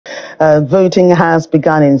Voting has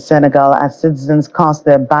begun in Senegal as citizens cast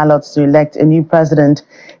their ballots to elect a new president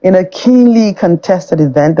in a keenly contested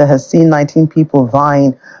event that has seen 19 people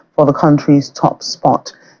vying for the country's top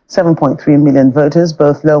spot. 7.3 million voters,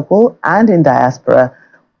 both local and in diaspora,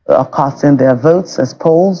 are casting their votes as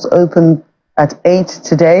polls open at 8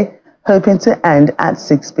 today, hoping to end at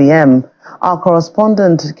 6 p.m. Our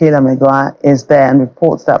correspondent, Kayla Megua, is there and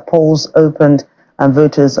reports that polls opened and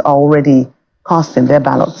voters are already casting their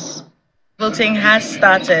ballots. Voting has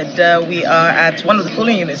started. We are at one of the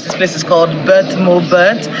polling units. This place is called Bert Mo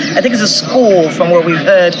Bert. I think it's a school from what we've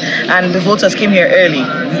heard, and the voters came here early.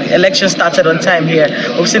 The election started on time here.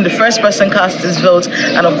 We've seen the first person cast his vote,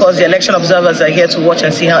 and of course the election observers are here to watch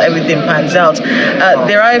and see how everything pans out.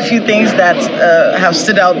 There are a few things that have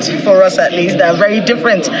stood out for us, at least, that are very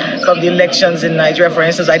different from the elections in Nigeria. For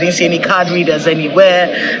instance, I didn't see any card readers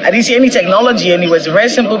anywhere. I didn't see any technology anywhere. It's a very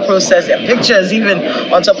simple process. There are pictures even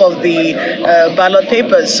on top of the ballot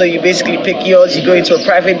papers. So you basically pick yours, you go into a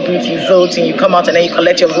private booth, you vote, and you come out and then you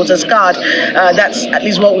collect your voter's card. That's at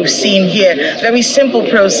least what we've seen here. Very simple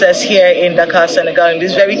process here in Dakar, Senegal, in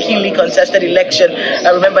this very keenly contested election.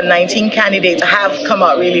 Remember, 19 candidates have come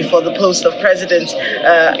out really for the post of president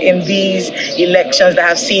in these elections that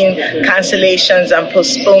have seen cancellations and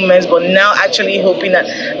postponements, but now actually hoping at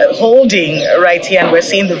holding right here. And we're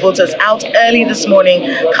seeing the voters out early this morning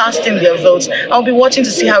casting their votes. I'll be watching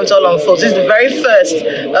to see how it all unfolds. This is the very first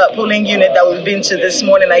polling unit that we've been to this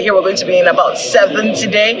morning. I hear we're going to be in about 7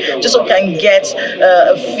 today, just so we can get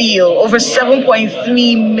a feel. Over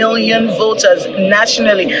 7.3 million voters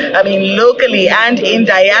nationally, I mean locally and in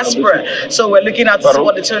diaspora. So we're looking at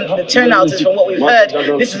what the turnout is. From what we've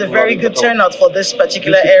heard, this is a very good turnout for this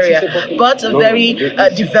particular area, but a very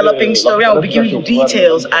developing story. I will be giving you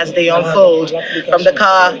details as they unfold. From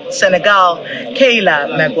Dakar, Senegal,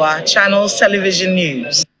 Kayla Megua, Channels Television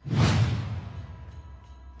News.